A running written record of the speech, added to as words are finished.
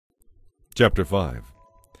Chapter 5.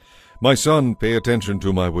 My son, pay attention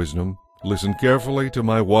to my wisdom. Listen carefully to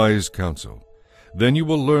my wise counsel. Then you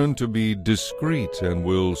will learn to be discreet and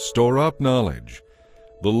will store up knowledge.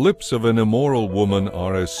 The lips of an immoral woman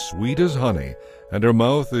are as sweet as honey, and her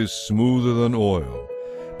mouth is smoother than oil.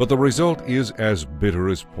 But the result is as bitter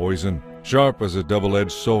as poison, sharp as a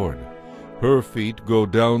double-edged sword. Her feet go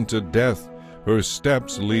down to death, her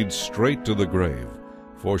steps lead straight to the grave.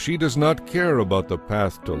 For she does not care about the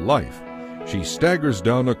path to life. She staggers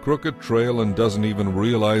down a crooked trail and doesn't even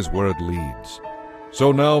realize where it leads.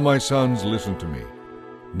 So now, my sons, listen to me.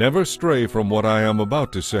 Never stray from what I am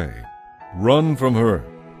about to say. Run from her.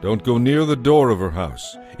 Don't go near the door of her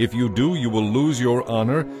house. If you do, you will lose your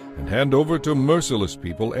honor and hand over to merciless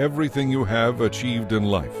people everything you have achieved in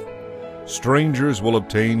life. Strangers will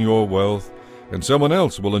obtain your wealth, and someone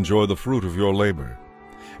else will enjoy the fruit of your labor.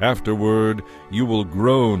 Afterward, you will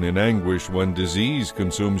groan in anguish when disease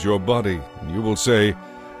consumes your body, and you will say,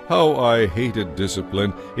 "How I hated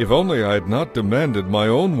discipline! If only I had not demanded my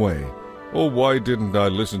own way! Oh, why didn't I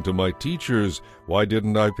listen to my teachers? Why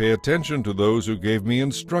didn't I pay attention to those who gave me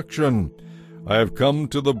instruction? I have come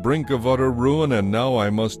to the brink of utter ruin, and now I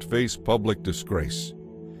must face public disgrace."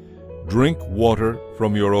 Drink water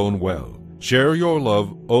from your own well. Share your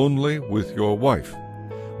love only with your wife.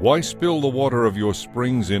 Why spill the water of your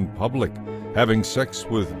springs in public, having sex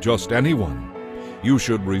with just anyone? You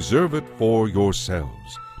should reserve it for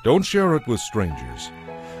yourselves. Don't share it with strangers.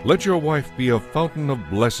 Let your wife be a fountain of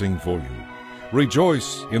blessing for you.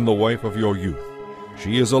 Rejoice in the wife of your youth.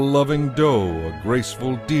 She is a loving doe, a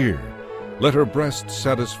graceful deer. Let her breast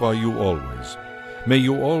satisfy you always. May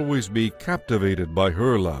you always be captivated by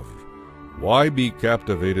her love. Why be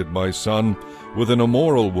captivated, my son, with an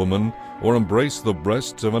immoral woman, or embrace the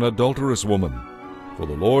breasts of an adulterous woman? For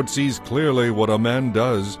the Lord sees clearly what a man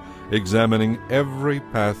does, examining every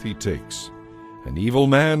path he takes. An evil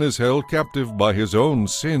man is held captive by his own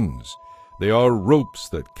sins. They are ropes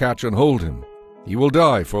that catch and hold him. He will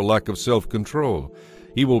die for lack of self-control.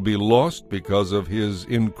 He will be lost because of his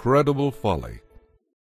incredible folly.